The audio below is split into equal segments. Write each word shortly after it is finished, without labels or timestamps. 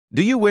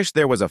Do you wish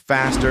there was a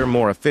faster,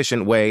 more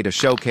efficient way to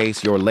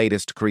showcase your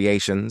latest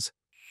creations?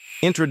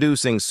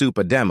 Introducing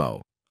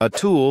SupaDemo, a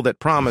tool that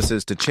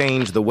promises to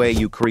change the way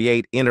you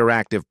create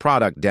interactive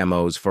product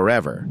demos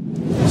forever.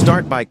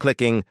 Start by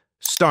clicking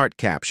Start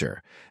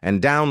Capture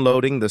and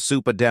downloading the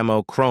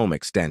SupaDemo Chrome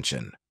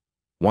extension.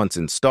 Once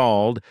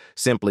installed,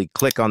 simply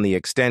click on the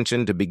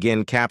extension to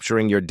begin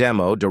capturing your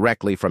demo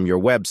directly from your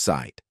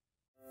website.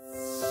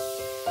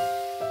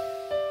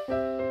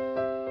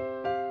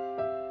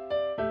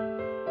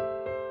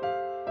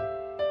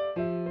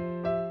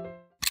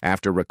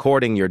 After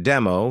recording your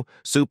demo,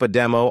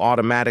 SupaDemo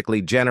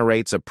automatically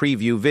generates a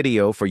preview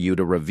video for you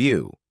to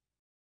review.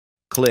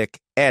 Click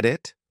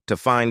Edit to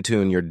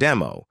fine-tune your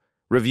demo,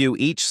 review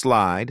each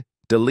slide,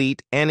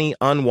 delete any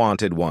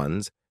unwanted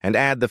ones, and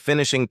add the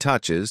finishing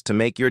touches to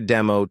make your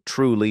demo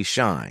truly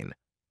shine.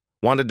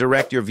 Want to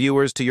direct your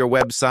viewers to your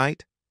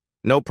website?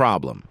 No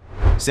problem.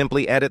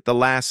 Simply edit the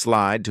last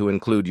slide to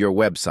include your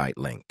website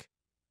link.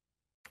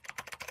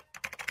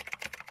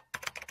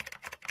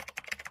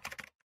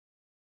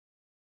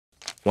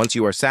 Once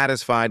you are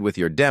satisfied with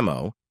your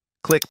demo,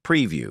 click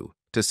Preview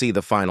to see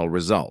the final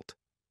result.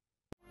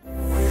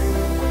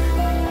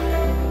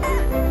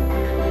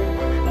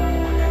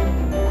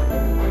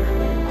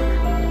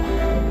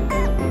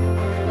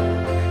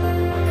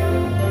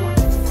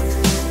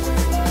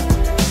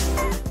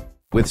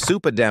 With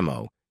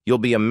SupaDemo, you'll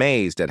be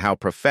amazed at how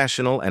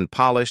professional and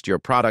polished your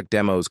product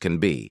demos can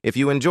be. If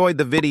you enjoyed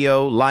the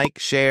video, like,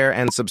 share,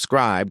 and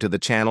subscribe to the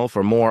channel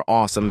for more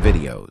awesome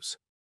videos.